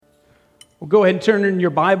Well, go ahead and turn in your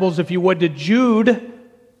Bibles, if you would, to Jude,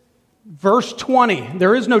 verse 20.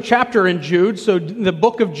 There is no chapter in Jude, so the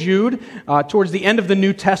book of Jude, towards the end of the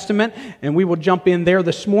New Testament, and we will jump in there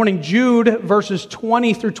this morning. Jude, verses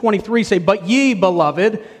 20 through 23 say, "But ye,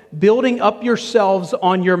 beloved, building up yourselves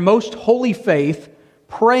on your most holy faith,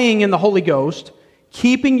 praying in the Holy Ghost,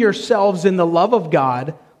 keeping yourselves in the love of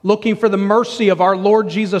God, looking for the mercy of our Lord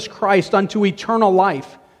Jesus Christ unto eternal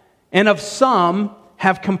life. And of some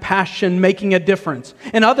have compassion, making a difference.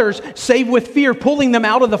 And others save with fear, pulling them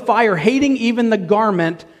out of the fire, hating even the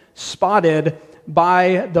garment spotted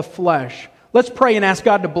by the flesh." Let's pray and ask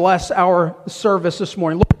God to bless our service this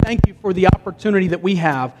morning. Lord, thank you for the opportunity that we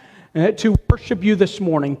have to worship you this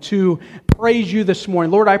morning, to praise you this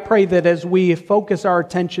morning. Lord, I pray that as we focus our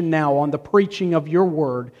attention now on the preaching of your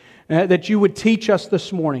word, that you would teach us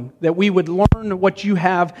this morning, that we would learn what you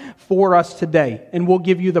have for us today, and we'll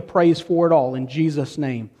give you the praise for it all. In Jesus'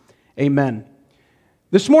 name, amen.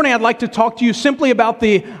 This morning I'd like to talk to you simply about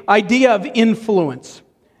the idea of influence.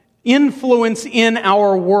 Influence in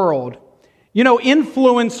our world. You know,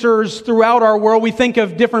 influencers throughout our world, we think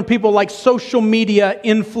of different people like social media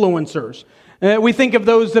influencers. We think of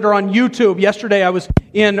those that are on YouTube. Yesterday I was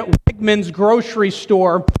in Wegmans grocery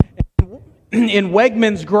store. In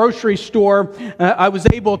Wegmans grocery store, my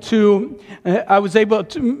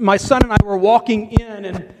son and I were walking in,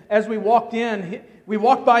 and as we walked in, we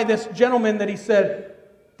walked by this gentleman that he said,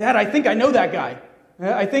 "Dad, I think I know that guy.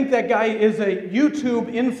 I think that guy is a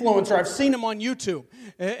YouTube influencer. I've seen him on YouTube."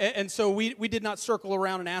 And so we did not circle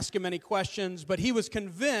around and ask him any questions, but he was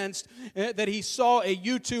convinced that he saw a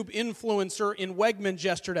YouTube influencer in Wegmans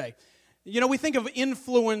yesterday. You know, we think of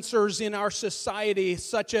influencers in our society,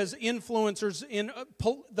 such as influencers in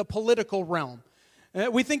the political realm.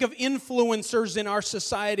 We think of influencers in our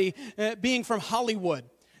society being from Hollywood.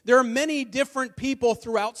 There are many different people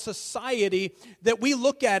throughout society that we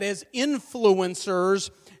look at as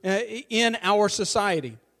influencers in our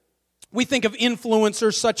society. We think of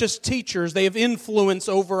influencers such as teachers. They have influence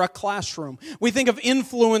over a classroom. We think of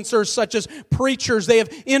influencers such as preachers. They have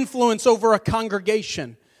influence over a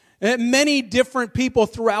congregation. Many different people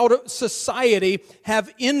throughout society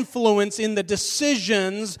have influence in the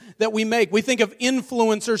decisions that we make. We think of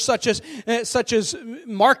influencers such as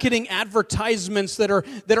marketing advertisements that are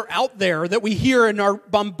out there that we hear and are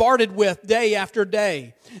bombarded with day after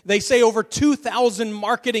day. They say over 2,000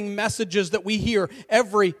 marketing messages that we hear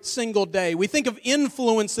every single day. We think of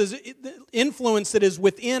influence that is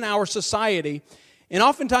within our society, and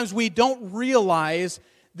oftentimes we don't realize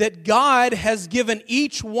that God has given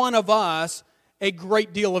each one of us a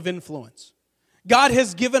great deal of influence. God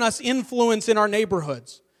has given us influence in our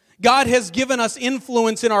neighborhoods. God has given us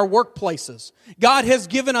influence in our workplaces. God has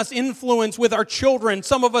given us influence with our children,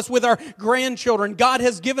 some of us with our grandchildren. God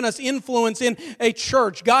has given us influence in a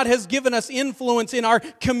church. God has given us influence in our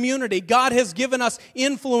community. God has given us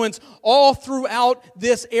influence all throughout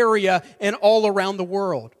this area and all around the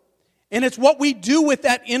world. And it's what we do with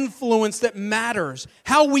that influence that matters.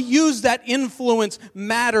 How we use that influence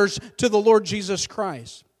matters to the Lord Jesus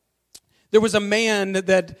Christ. There was a man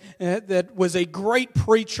that was a great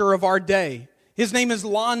preacher of our day. His name is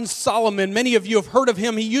Lon Solomon. Many of you have heard of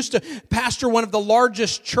him. He used to pastor one of the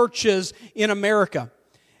largest churches in America.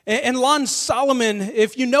 And Lon Solomon,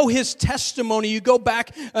 if you know his testimony, you go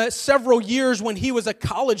back several years when he was a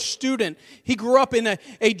college student. He grew up in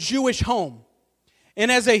a Jewish home. And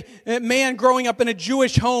as a man growing up in a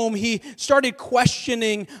Jewish home, he started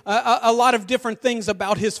questioning a lot of different things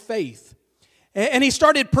about his faith. And he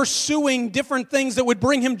started pursuing different things that would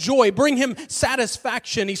bring him joy, bring him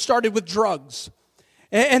satisfaction. He started with drugs.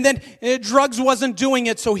 And then drugs wasn't doing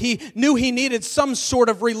it, so he knew he needed some sort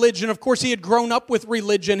of religion. Of course, he had grown up with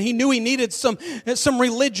religion. He knew he needed some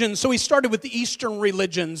religion, so he started with the Eastern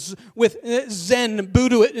religions, with Zen,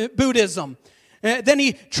 Buddhism. Then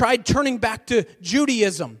he tried turning back to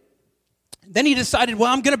Judaism. Then he decided,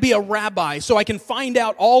 well, I'm going to be a rabbi so I can find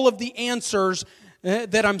out all of the answers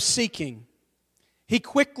that I'm seeking. He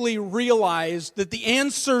quickly realized that the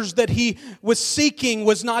answers that he was seeking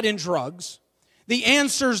was not in drugs. The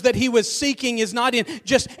answers that he was seeking is not in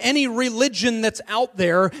just any religion that's out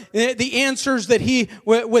there. The answers that he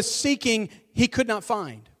was seeking, he could not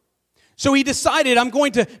find. So he decided, I'm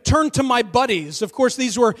going to turn to my buddies. Of course,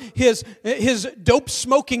 these were his dope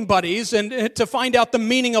smoking buddies, and to find out the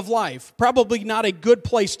meaning of life. Probably not a good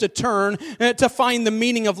place to turn to find the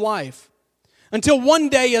meaning of life. Until one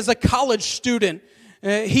day, as a college student,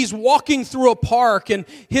 he's walking through a park, and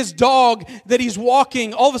his dog that he's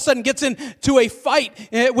walking all of a sudden gets into a fight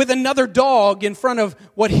with another dog in front of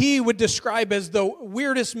what he would describe as the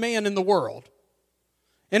weirdest man in the world.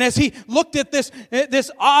 And as he looked at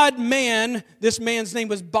this odd man, this man's name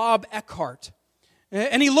was Bob Eckhart.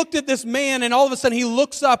 And he looked at this man, and all of a sudden he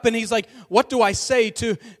looks up and he's like, what do I say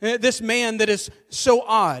to this man that is so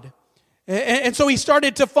odd? And so he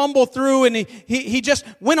started to fumble through, and he just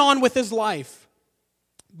went on with his life.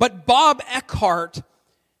 But Bob Eckhart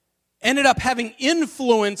ended up having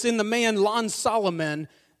influence in the man Lon Solomon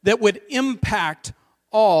that would impact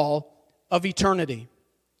all of eternity.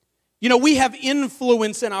 You know, we have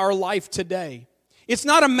influence in our life today. It's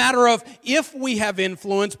not a matter of if we have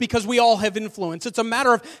influence, because we all have influence. It's a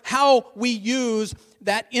matter of how we use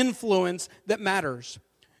that influence that matters.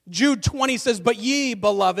 Jude 20 says, "But ye,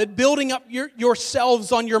 beloved, building up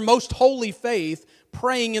yourselves on your most holy faith,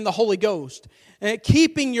 praying in the Holy Ghost,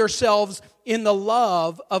 keeping yourselves in the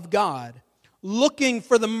love of God, looking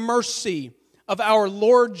for the mercy of our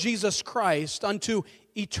Lord Jesus Christ unto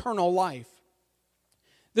eternal life."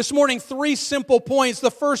 This morning, 3 simple points. The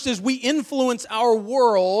first is we influence our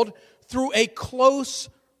world through a close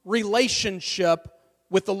relationship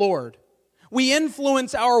with the Lord. We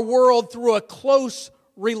influence our world through a close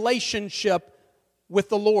relationship with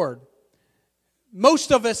the Lord.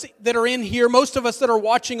 Most of us that are in here, most of us that are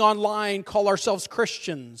watching online call ourselves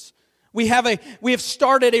Christians. We have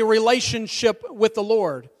started a relationship with the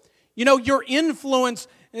Lord. You know, your influence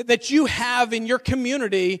that you have in your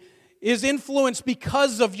community is influenced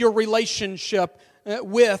because of your relationship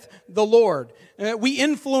with the Lord. We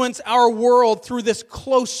influence our world through this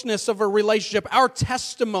closeness of a relationship. Our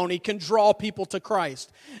testimony can draw people to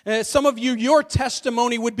Christ. Some of you, your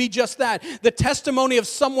testimony would be just that. The testimony of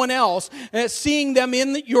someone else, seeing them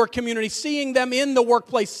in your community, seeing them in the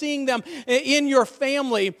workplace, seeing them in your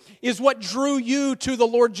family is what drew you to the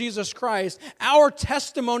Lord Jesus Christ. Our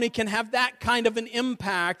testimony can have that kind of an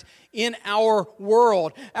impact in our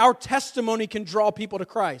world. Our testimony can draw people to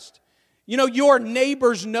Christ. You know, your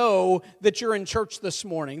neighbors know that you're in church this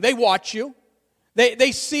morning. They watch you.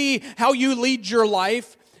 They see how you lead your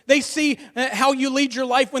life. They see how you lead your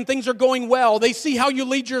life when things are going well. They see how you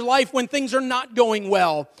lead your life when things are not going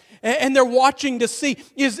well. And they're watching to see,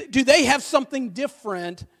 do they have something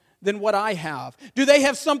different than what I have? Do they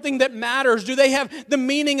have something that matters? Do they have the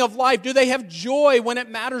meaning of life? Do they have joy when it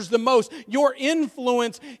matters the most? Your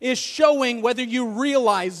influence is showing whether you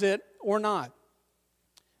realize it or not.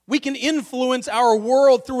 We can influence our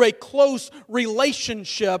world through a close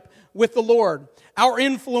relationship with the Lord. Our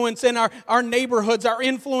influence in our neighborhoods, our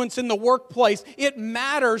influence in the workplace, it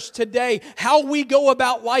matters today. How we go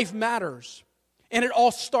about life matters. And it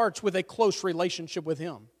all starts with a close relationship with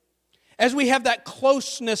Him. As we have that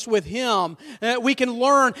closeness with Him, we can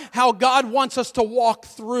learn how God wants us to walk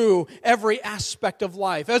through every aspect of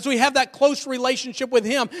life. As we have that close relationship with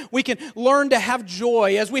Him, we can learn to have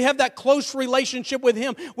joy. As we have that close relationship with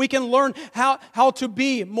Him, we can learn how to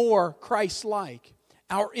be more Christ-like.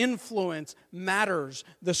 Our influence matters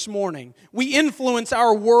this morning. We influence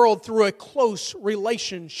our world through a close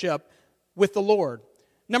relationship with the Lord.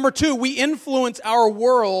 Number 2, we influence our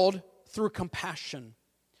world through compassion.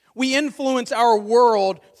 We influence our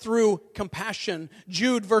world through compassion.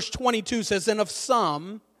 Jude verse 22 says, "And of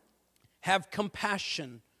some have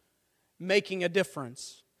compassion, making a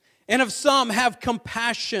difference." And of some have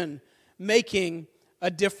compassion, making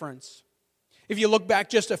a difference. If you look back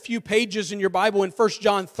just a few pages in your Bible in 1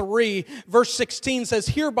 John 3, verse 16 says,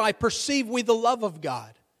 "Hereby perceive we the love of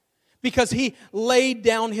God, because He laid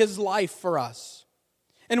down His life for us.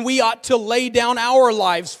 And we ought to lay down our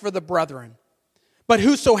lives for the brethren. But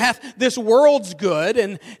whoso hath this world's good,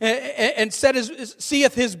 and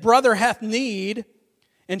seeth his brother hath need,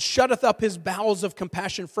 and shutteth up his bowels of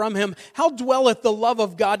compassion from him, how dwelleth the love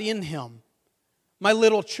of God in him? My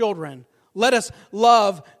little children, let us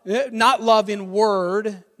love, not love in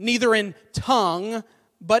word, neither in tongue,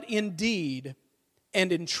 but in deed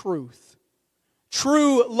and in truth."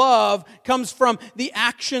 True love comes from the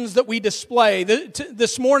actions that we display.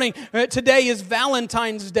 This morning, today is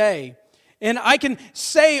Valentine's Day. And I can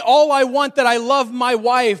say all I want that I love my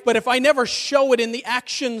wife, but if I never show it in the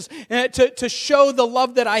actions to show the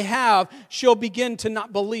love that I have, she'll begin to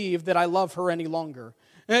not believe that I love her any longer.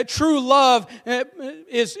 True love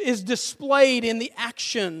is displayed in the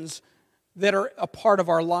actions that are a part of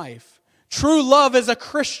our life. True love as a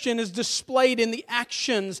Christian is displayed in the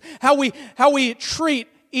actions, how we treat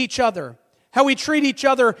each other. How we treat each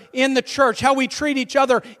other in the church, how we treat each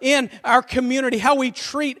other in our community, how we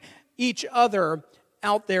treat each other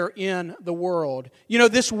out there in the world. You know,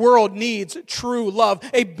 this world needs true love,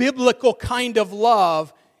 a biblical kind of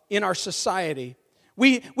love in our society.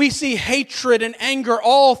 We see hatred and anger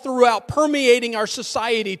all throughout, permeating our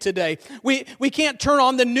society today. We can't turn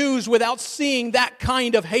on the news without seeing that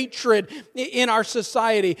kind of hatred in our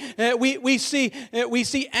society. We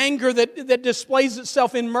see anger that displays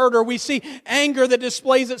itself in murder. We see anger that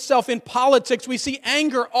displays itself in politics. We see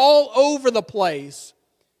anger all over the place.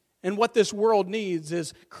 And what this world needs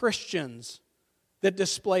is Christians that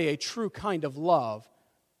display a true kind of love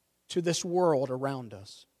to this world around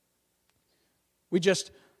us. We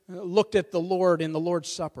just looked at the Lord in the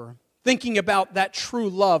Lord's Supper, thinking about that true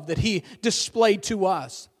love that He displayed to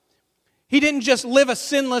us. He didn't just live a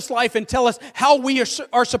sinless life and tell us how we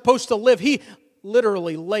are supposed to live. He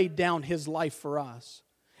literally laid down His life for us.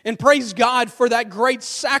 And praise God for that great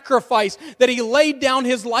sacrifice that He laid down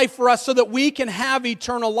His life for us so that we can have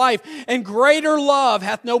eternal life. And greater love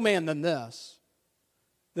hath no man than this,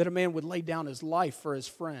 that a man would lay down his life for his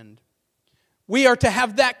friend. We are to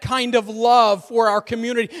have that kind of love for our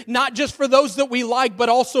community, not just for those that we like, but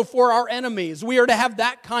also for our enemies. We are to have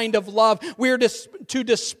that kind of love. We are to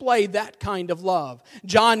display that kind of love.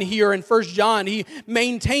 John here in 1 John, he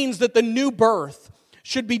maintains that the new birth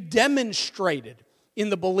should be demonstrated in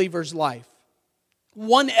the believer's life.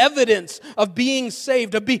 One evidence of being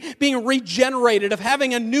saved, of being regenerated, of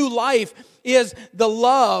having a new life is the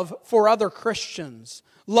love for other Christians.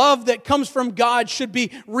 Love that comes from God should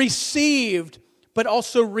be received, but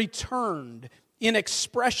also returned in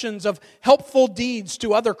expressions of helpful deeds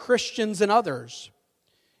to other Christians and others.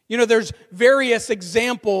 You know, there's various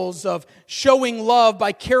examples of showing love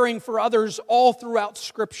by caring for others all throughout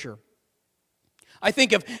Scripture. I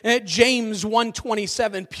think of James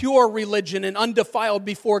 1:27, pure religion and undefiled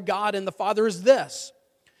before God and the Father is this,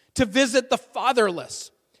 to visit the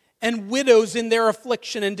fatherless and widows in their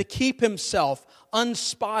affliction and to keep himself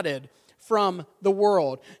unspotted from the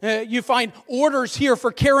world. You find orders here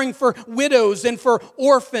for caring for widows and for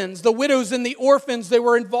orphans. The widows and the orphans, they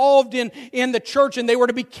were involved in the church and they were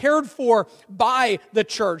to be cared for by the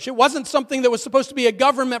church. It wasn't something that was supposed to be a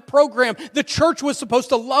government program. The church was supposed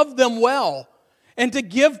to love them well and to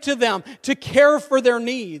give to them, to care for their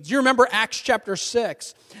needs. You remember Acts chapter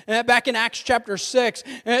 6. Back in Acts chapter 6,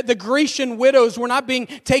 the Grecian widows were not being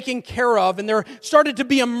taken care of, and there started to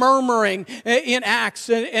be a murmuring in Acts,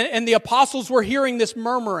 and the apostles were hearing this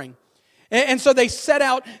murmuring. And so they set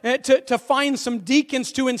out to find some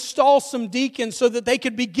deacons, to install some deacons so that they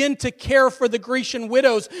could begin to care for the Grecian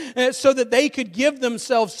widows, so that they could give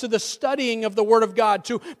themselves to the studying of the Word of God,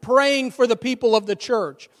 to praying for the people of the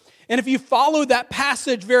church. And if you follow that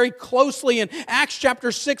passage very closely in Acts chapter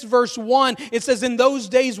 6 verse 1, it says, in those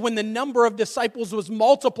days when the number of disciples was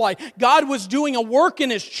multiplied, God was doing a work in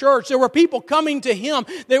His church. There were people coming to Him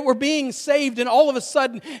that were being saved, and all of a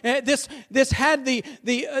sudden this had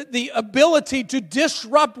the ability to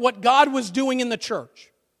disrupt what God was doing in the church.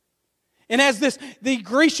 And as the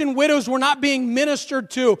Grecian widows were not being ministered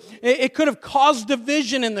to, it could have caused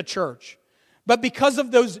division in the church. But because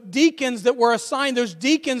of those deacons that were assigned, those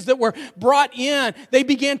deacons that were brought in, they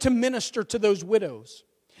began to minister to those widows.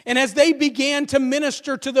 And as they began to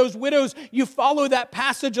minister to those widows, you follow that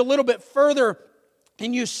passage a little bit further,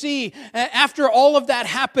 and you see, after all of that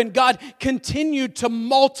happened, God continued to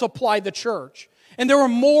multiply the church. And there were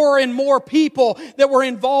more and more people that were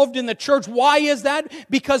involved in the church. Why is that?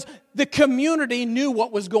 Because the community knew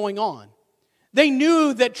what was going on. They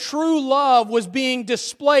knew that true love was being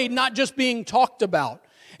displayed, not just being talked about.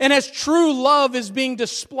 And as true love is being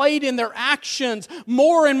displayed in their actions,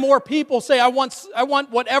 more and more people say, I want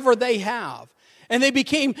whatever they have. And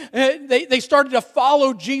they started to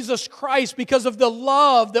follow Jesus Christ because of the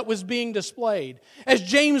love that was being displayed. As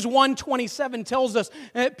James 1:27 tells us,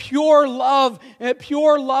 pure love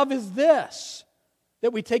is this,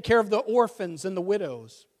 that we take care of the orphans and the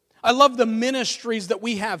widows. I love the ministries that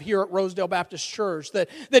we have here at Rosedale Baptist Church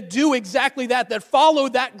that do exactly that follow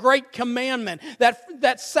that great commandment,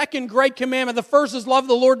 that second great commandment. The first is love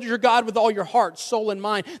the Lord your God with all your heart, soul, and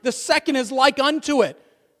mind. The second is like unto it,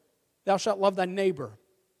 thou shalt love thy neighbor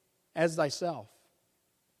as thyself.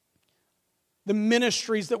 The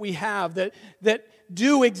ministries that we have that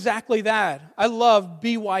do exactly that. I love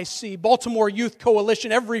BYC, Baltimore Youth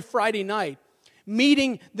Coalition, every Friday night,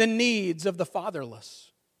 meeting the needs of the fatherless.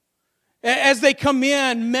 As they come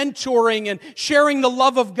in, mentoring and sharing the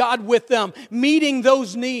love of God with them, meeting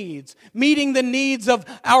those needs, meeting the needs of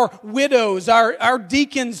our widows, our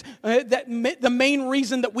deacons. The main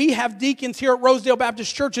reason that we have deacons here at Rosedale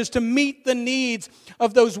Baptist Church is to meet the needs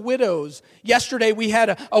of those widows. Yesterday we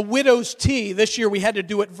had a widow's tea. This year we had to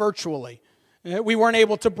do it virtually. We weren't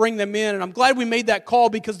able to bring them in, and I'm glad we made that call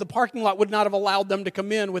because the parking lot would not have allowed them to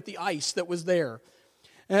come in with the ice that was there.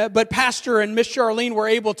 But Pastor and Miss Charlene were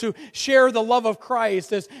able to share the love of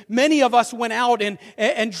Christ as many of us went out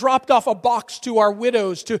and dropped off a box to our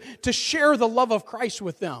widows to share the love of Christ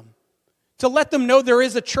with them, to let them know there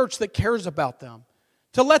is a church that cares about them,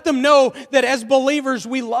 to let them know that as believers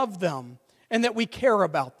we love them and that we care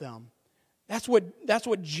about them. That's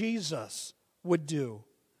what Jesus would do.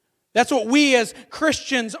 That's what we as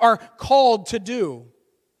Christians are called to do.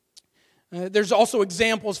 There's also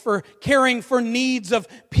examples for caring for needs of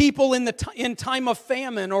people in time of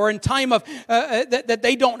famine or in time of that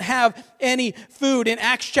they don't have any food. In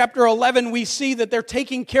Acts chapter 11, we see that they're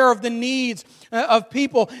taking care of the needs of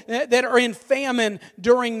people that are in famine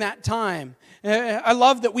during that time. I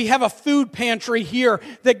love that we have a food pantry here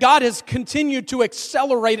that God has continued to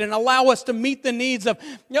accelerate and allow us to meet the needs of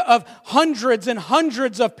hundreds and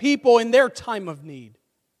hundreds of people in their time of need.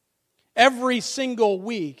 Every single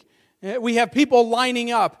week, we have people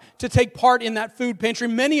lining up to take part in that food pantry.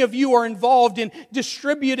 Many of you are involved in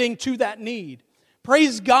distributing to that need.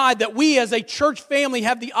 Praise God that we as a church family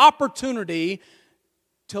have the opportunity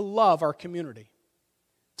to love our community,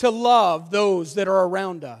 to love those that are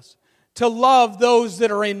around us, to love those that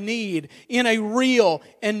are in need in a real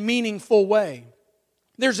and meaningful way.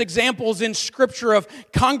 There's examples in Scripture of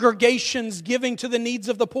congregations giving to the needs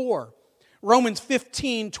of the poor. Romans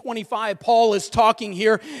 15:25, Paul is talking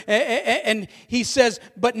here, and he says,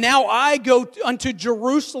 "But now I go unto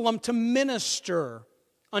Jerusalem to minister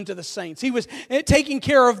unto the saints." He was taking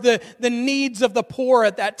care of the needs of the poor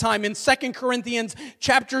at that time. In 2 Corinthians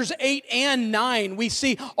chapters 8 and 9, we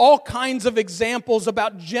see all kinds of examples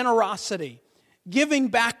about generosity, giving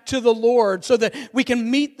back to the Lord so that we can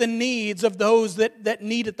meet the needs of those that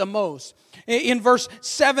need it the most. In verse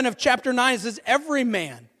 7 of chapter 9, it says, "Every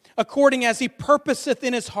man, according as he purposeth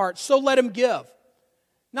in his heart, so let him give,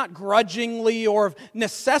 not grudgingly or of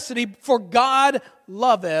necessity, for God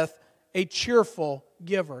loveth a cheerful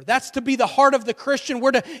giver." That's to be the heart of the Christian.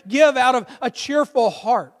 We're to give out of a cheerful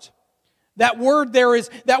heart. That word there is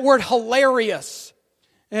that word hilarious.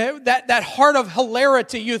 That heart of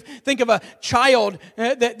hilarity. You think of a child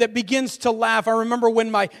that begins to laugh. I remember when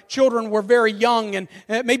my children were very young and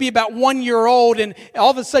maybe about 1 year old, and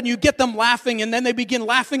all of a sudden you get them laughing and then they begin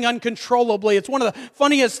laughing uncontrollably. It's one of the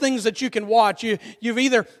funniest things that you can watch. You've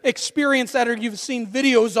either experienced that or you've seen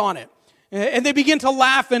videos on it. And they begin to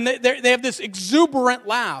laugh and they have this exuberant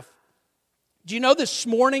laugh. Do you know this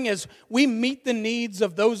morning as we meet the needs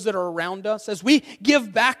of those that are around us, as we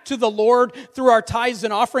give back to the Lord through our tithes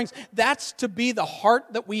and offerings, that's to be the heart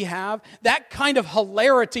that we have, that kind of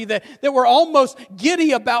hilarity that we're almost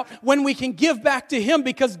giddy about when we can give back to Him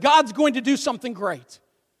because God's going to do something great.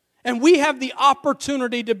 And we have the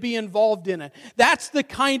opportunity to be involved in it. That's the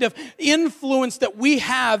kind of influence that we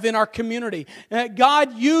have in our community.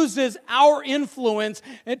 God uses our influence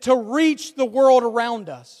to reach the world around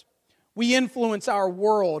us. We influence our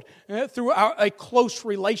world through a close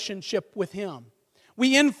relationship with Him.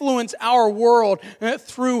 We influence our world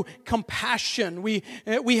through compassion. We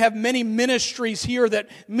have many ministries here that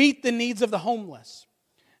meet the needs of the homeless.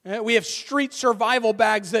 We have street survival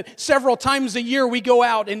bags that several times a year we go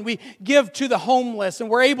out and we give to the homeless, and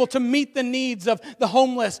we're able to meet the needs of the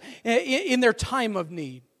homeless in their time of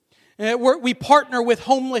need. We partner with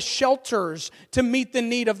homeless shelters to meet the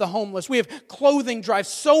need of the homeless. We have clothing drives,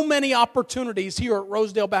 so many opportunities here at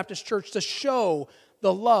Rosedale Baptist Church to show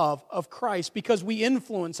the love of Christ because we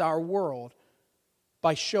influence our world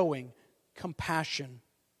by showing compassion.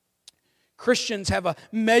 Christians have a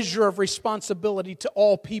measure of responsibility to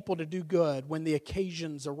all people to do good when the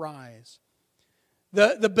occasions arise.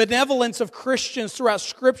 The benevolence of Christians throughout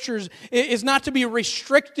Scriptures is not to be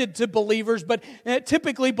restricted to believers, but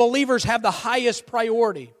typically believers have the highest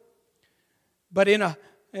priority. But in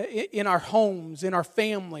our homes, in our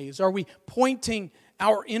families, are we pointing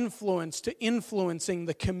our influence to influencing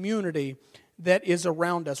the community that is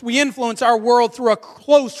around us? We influence our world through a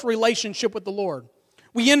close relationship with the Lord.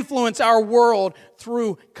 We influence our world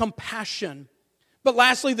through compassion. But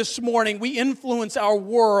lastly, this morning, we influence our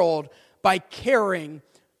world by caring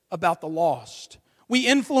about the lost. We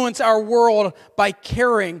influence our world by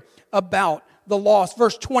caring about the lost.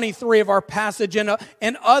 Verse 23 of our passage,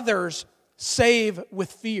 and others save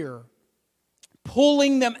with fear,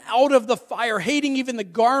 pulling them out of the fire, hating even the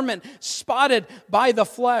garment spotted by the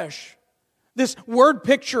flesh. This word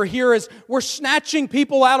picture here is we're snatching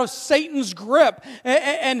people out of Satan's grip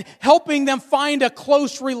and helping them find a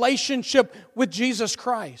close relationship with Jesus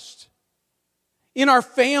Christ. In our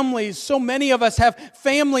families, so many of us have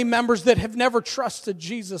family members that have never trusted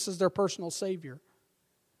Jesus as their personal Savior.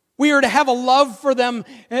 We are to have a love for them,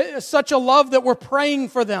 such a love that we're praying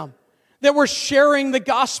for them, that we're sharing the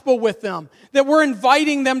gospel with them, that we're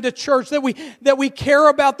inviting them to church, that we care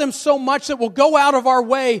about them so much that we'll go out of our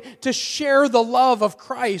way to share the love of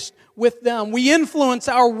Christ with them. We influence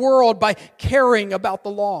our world by caring about the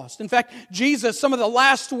lost. In fact, Jesus, some of the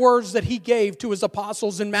last words that he gave to his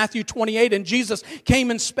apostles in Matthew 28, and Jesus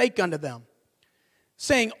came and spake unto them,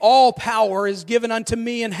 saying, all power is given unto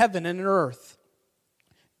me in heaven and in earth.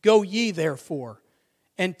 Go ye therefore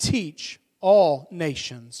and teach all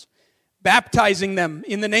nations, baptizing them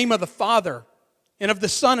in the name of the Father and of the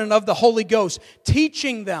Son and of the Holy Ghost,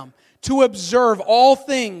 teaching them to observe all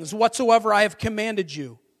things whatsoever I have commanded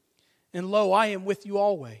you. And lo, I am with you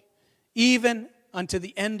always, even unto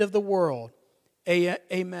the end of the world.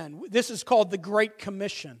 Amen. This is called the Great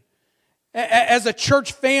Commission. As a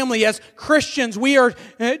church family, as Christians, we are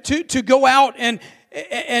to go out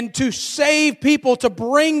and to save people, to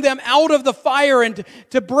bring them out of the fire and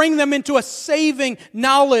to bring them into a saving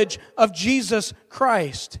knowledge of Jesus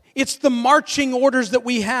Christ. It's the marching orders that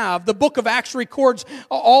we have. The book of Acts records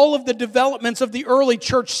all of the developments of the early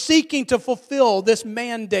church seeking to fulfill this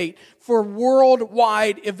mandate for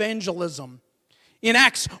worldwide evangelism. In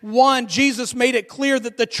Acts 1, Jesus made it clear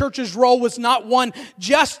that the church's role was not one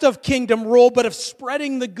just of kingdom rule, but of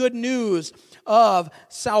spreading the good news of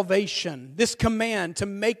salvation. This command to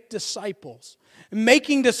make disciples.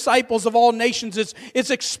 Making disciples of all nations,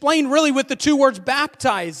 it's explained really with the two words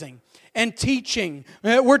baptizing and teaching.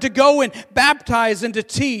 We're to go and baptize and to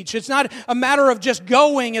teach. It's not a matter of just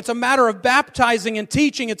going, it's a matter of baptizing and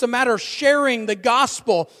teaching. It's a matter of sharing the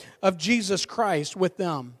gospel of Jesus Christ with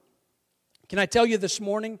them. Can I tell you this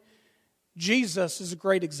morning, Jesus is a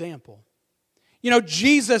great example. You know,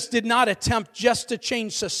 Jesus did not attempt just to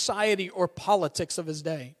change society or politics of his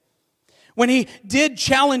day. When he did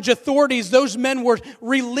challenge authorities, those men were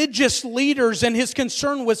religious leaders, and his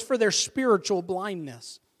concern was for their spiritual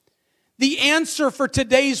blindness. The answer for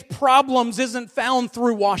today's problems isn't found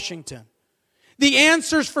through Washington. The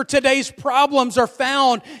answers for today's problems are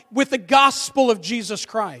found with the gospel of Jesus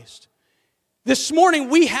Christ. This morning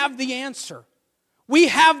we have the answer. We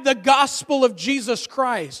have the gospel of Jesus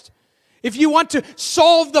Christ. If you want to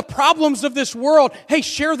solve the problems of this world, hey,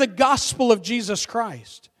 share the gospel of Jesus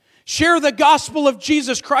Christ. Share the gospel of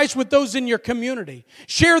Jesus Christ with those in your community.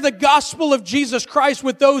 Share the gospel of Jesus Christ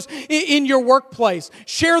with those in your workplace.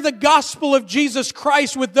 Share the gospel of Jesus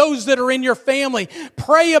Christ with those that are in your family.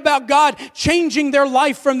 Pray about God changing their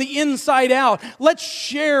life from the inside out. Let's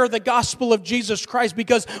share the gospel of Jesus Christ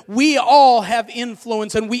because we all have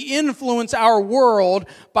influence, and we influence our world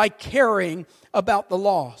by caring about the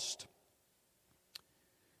lost.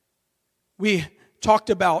 We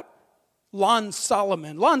talked about Lon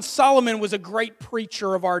Solomon. Lon Solomon was a great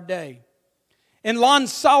preacher of our day. And Lon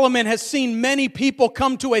Solomon has seen many people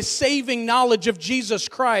come to a saving knowledge of Jesus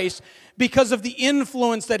Christ because of the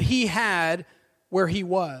influence that he had where he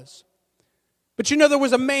was. But you know, there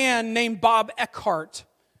was a man named Bob Eckhart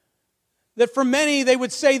that for many they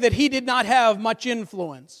would say that he did not have much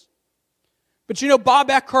influence. But you know, Bob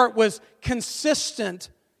Eckhart was consistent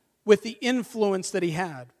with the influence that he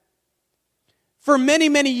had. For many,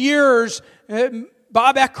 many years,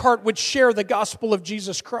 Bob Eckhart would share the gospel of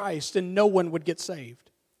Jesus Christ and no one would get saved.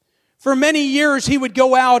 For many years, he would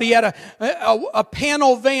go out. He had a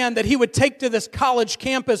panel van that he would take to this college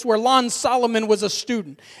campus where Lon Solomon was a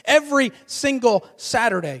student every single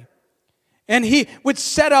Saturday. And he would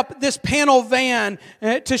set up this panel van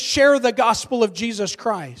to share the gospel of Jesus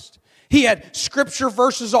Christ. He had scripture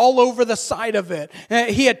verses all over the side of it.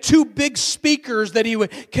 He had two big speakers that he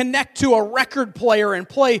would connect to a record player and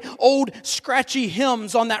play old scratchy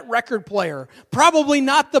hymns on that record player. Probably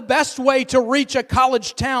not the best way to reach a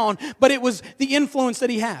college town, but it was the influence that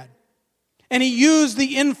he had. And he used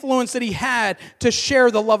the influence that he had to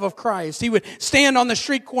share the love of Christ. He would stand on the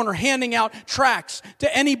street corner handing out tracts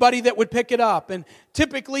to anybody that would pick it up. And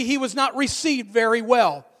typically he was not received very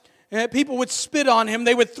well. People would spit on him.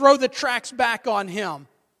 They would throw the tracts back on him.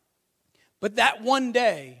 But that one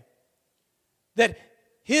day that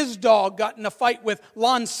his dog got in a fight with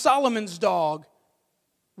Lon Solomon's dog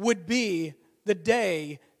would be the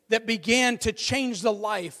day that began to change the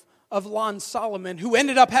life of Lon Solomon, who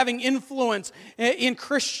ended up having influence in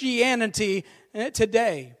Christianity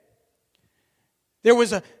today. There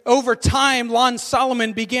was over time, Lon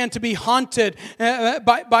Solomon began to be haunted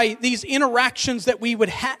by these interactions that he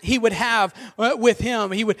would have with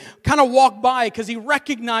him. He would kind of walk by because he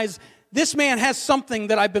recognized this man has something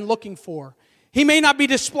that I've been looking for. He may not be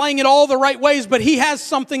displaying it all the right ways, but he has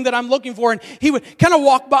something that I'm looking for. And he would kind of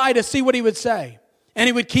walk by to see what he would say. And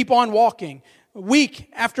he would keep on walking week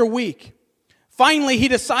after week. Finally, he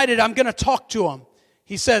decided, I'm going to talk to him.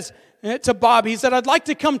 He says, to Bob, he said, "I'd like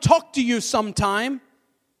to come talk to you sometime."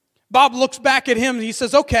 Bob looks back at him and he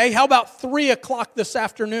says, "Okay, how about 3 o'clock this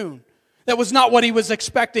afternoon?" That was not what he was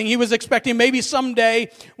expecting. He was expecting maybe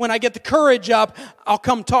someday when I get the courage up, I'll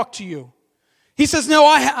come talk to you. He says, "No,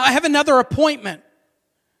 I have another appointment."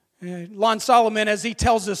 Lon Solomon, as he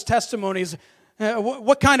tells his testimonies,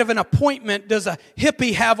 what kind of an appointment does a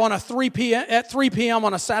hippie have on at 3 p.m.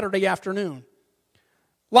 on a Saturday afternoon?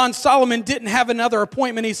 Lon Solomon didn't have another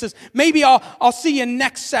appointment. He says, "Maybe I'll see you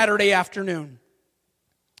next Saturday afternoon."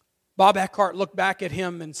 Bob Eckhart looked back at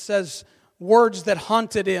him and says words that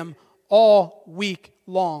haunted him all week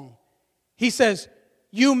long. He says,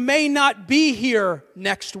 "You may not be here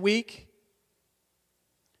next week."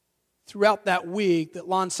 Throughout that week that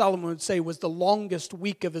Lon Solomon would say was the longest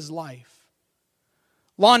week of his life,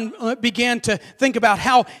 Lon began to think about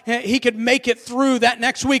how he could make it through that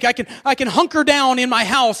next week. I can hunker down in my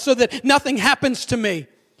house so that nothing happens to me.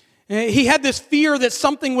 He had this fear that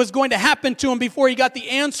something was going to happen to him before he got the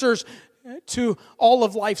answers to all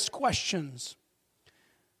of life's questions.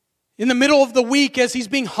 In the middle of the week, as he's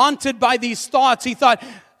being haunted by these thoughts, he thought,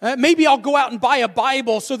 maybe I'll go out and buy a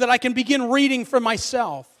Bible so that I can begin reading for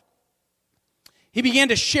myself. He began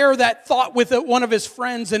to share that thought with one of his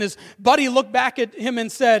friends, and his buddy looked back at him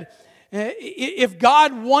and said, "If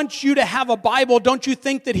God wants you to have a Bible, don't you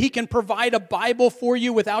think that He can provide a Bible for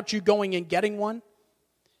you without you going and getting one?"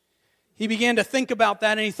 He began to think about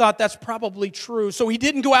that, and he thought that's probably true. So he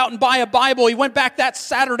didn't go out and buy a Bible. He went back that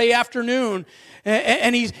Saturday afternoon,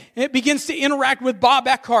 and he begins to interact with Bob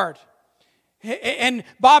Eckhart. And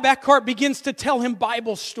Bob Eckhart begins to tell him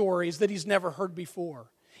Bible stories that he's never heard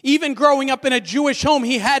before. Even growing up in a Jewish home,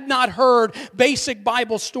 he had not heard basic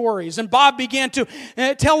Bible stories. And Bob began to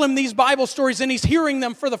tell him these Bible stories, and he's hearing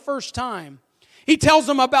them for the first time. He tells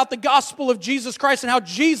him about the gospel of Jesus Christ and how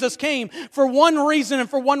Jesus came for one reason and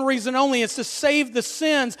for one reason only. It's to save the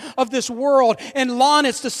sins of this world. And Lon,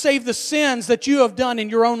 it's to save the sins that you have done in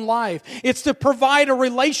your own life. It's to provide a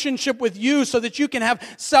relationship with you so that you can have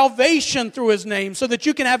salvation through His name, so that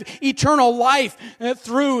you can have eternal life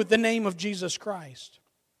through the name of Jesus Christ.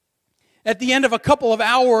 At the end of a couple of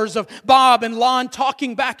hours of Bob and Lon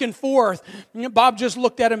talking back and forth, Bob just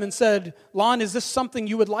looked at him and said, "Lon, is this something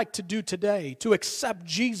you would like to do today, to accept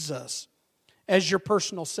Jesus as your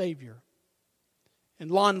personal Savior?"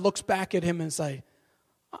 And Lon looks back at him and says,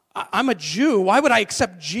 "I'm a Jew. Why would I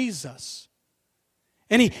accept Jesus?"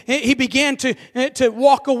 And he began to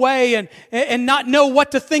walk away and not know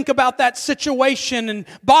what to think about that situation. And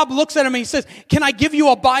Bob looks at him and he says, "Can I give you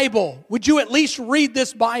a Bible? Would you at least read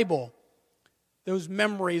this Bible?" Those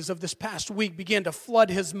memories of this past week began to flood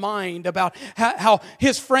his mind about how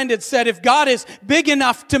his friend had said, "If God is big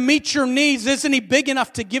enough to meet your needs, isn't He big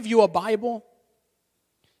enough to give you a Bible?"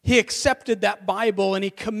 He accepted that Bible and he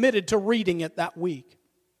committed to reading it that week.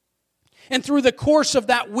 And through the course of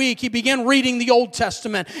that week, he began reading the Old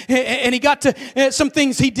Testament. And he got to some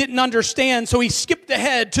things he didn't understand, so he skipped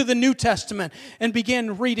ahead to the New Testament and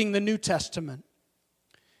began reading the New Testament.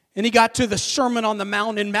 And he got to the Sermon on the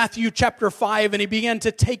Mount in Matthew chapter 5, and he began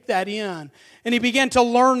to take that in. And he began to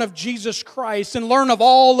learn of Jesus Christ and learn of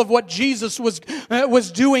all of what Jesus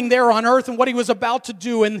was doing there on earth and what He was about to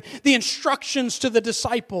do and the instructions to the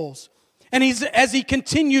disciples. And as he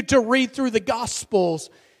continued to read through the Gospels,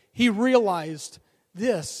 he realized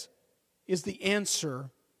this is the answer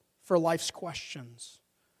for life's questions.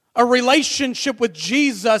 A relationship with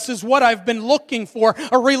Jesus is what I've been looking for.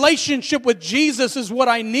 A relationship with Jesus is what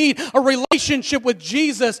I need. A relationship with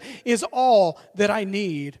Jesus is all that I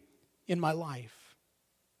need in my life.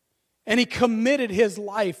 And he committed his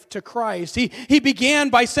life to Christ. He began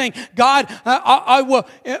by saying, "God,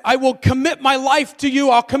 I will commit my life to you.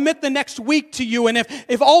 I'll commit the next week to you. And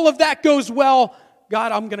if all of that goes well,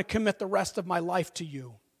 God, I'm going to commit the rest of my life to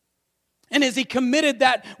you." And as he committed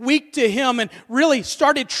that week to Him and really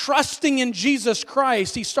started trusting in Jesus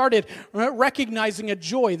Christ, he started recognizing a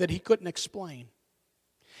joy that he couldn't explain.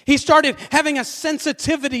 He started having a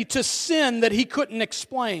sensitivity to sin that he couldn't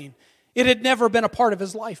explain. It had never been a part of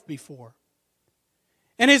his life before.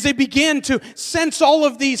 And as he began to sense all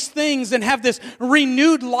of these things and have this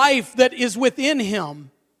renewed life that is within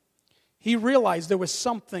him, he realized there was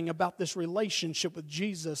something about this relationship with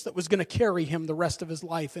Jesus that was going to carry him the rest of his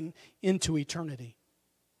life and into eternity.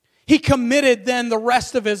 He committed then the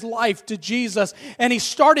rest of his life to Jesus, and he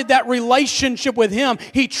started that relationship with Him.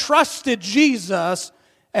 He trusted Jesus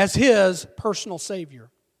as his personal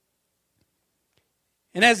Savior.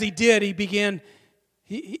 And as he did,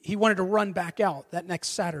 he wanted to run back out that next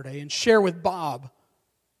Saturday and share with Bob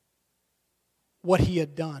what he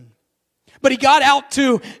had done. But he got out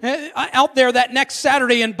there that next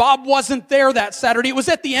Saturday, and Bob wasn't there that Saturday. It was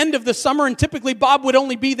at the end of the summer, and typically Bob would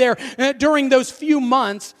only be there during those few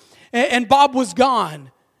months, and Bob was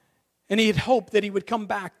gone. And he had hoped that he would come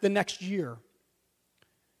back the next year.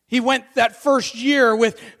 He went that first year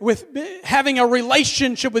with having a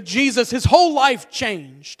relationship with Jesus. His whole life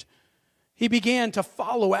changed. He began to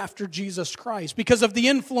follow after Jesus Christ because of the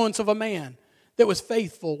influence of a man that was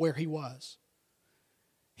faithful where he was.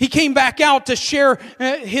 He came back out to share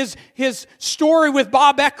his story with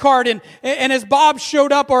Bob Eckhart, and as Bob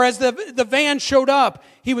showed up, or as the van showed up,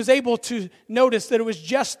 he was able to notice that it was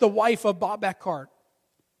just the wife of Bob Eckhart.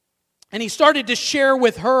 And he started to share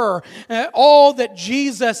with her all that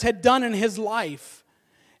Jesus had done in his life.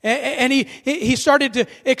 And he started to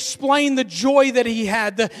explain the joy that he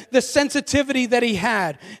had, the sensitivity that he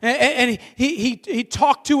had. And he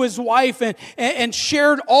talked to his wife and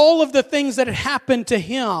shared all of the things that had happened to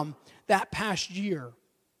him that past year.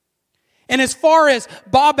 And as far as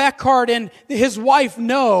Bob Eckhart and his wife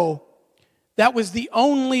know, that was the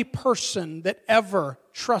only person that ever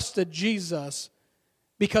trusted Jesus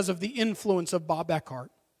because of the influence of Bob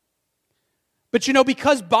Eckhart. But you know,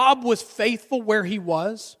 because Bob was faithful where he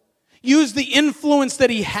was, used the influence that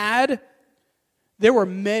he had, there were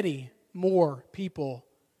many more people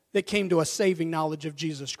that came to a saving knowledge of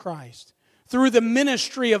Jesus Christ. Through the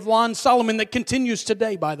ministry of Lon Solomon that continues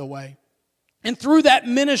today, by the way. And through that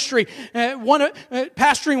ministry,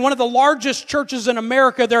 pastoring one of the largest churches in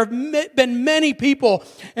America, there have been many people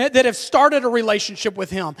that have started a relationship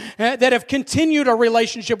with him, that have continued a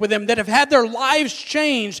relationship with him, that have had their lives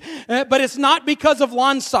changed. But it's not because of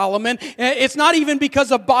Lon Solomon. It's not even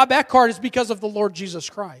because of Bob Eckhart. It's because of the Lord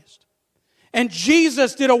Jesus Christ. And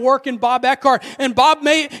Jesus did a work in Bob Eckhart. And Bob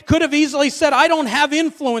could have easily said, I don't have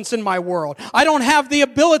influence in my world. I don't have the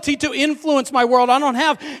ability to influence my world. I don't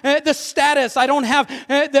have the status. I don't have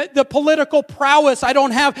the political prowess. I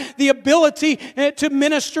don't have the ability to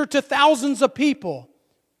minister to thousands of people.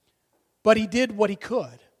 But he did what he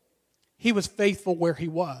could. He was faithful where he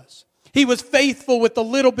was. He was faithful with the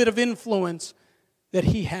little bit of influence that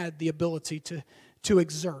he had the ability to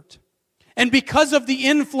exert. And because of the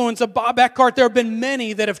influence of Bob Eckhart, there have been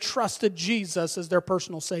many that have trusted Jesus as their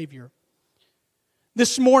personal Savior.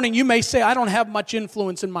 This morning, you may say, I don't have much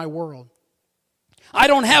influence in my world. I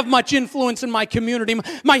don't have much influence in my community.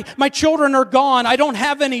 My children are gone. I don't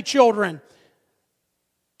have any children.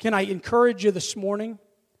 Can I encourage you this morning?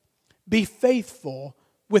 Be faithful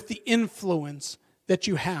with the influence that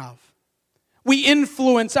you have. We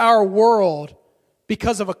influence our world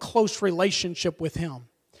because of a close relationship with Him.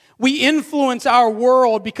 We influence our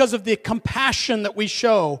world because of the compassion that we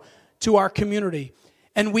show to our community.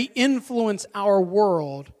 And we influence our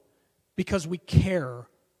world because we care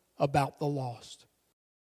about the lost.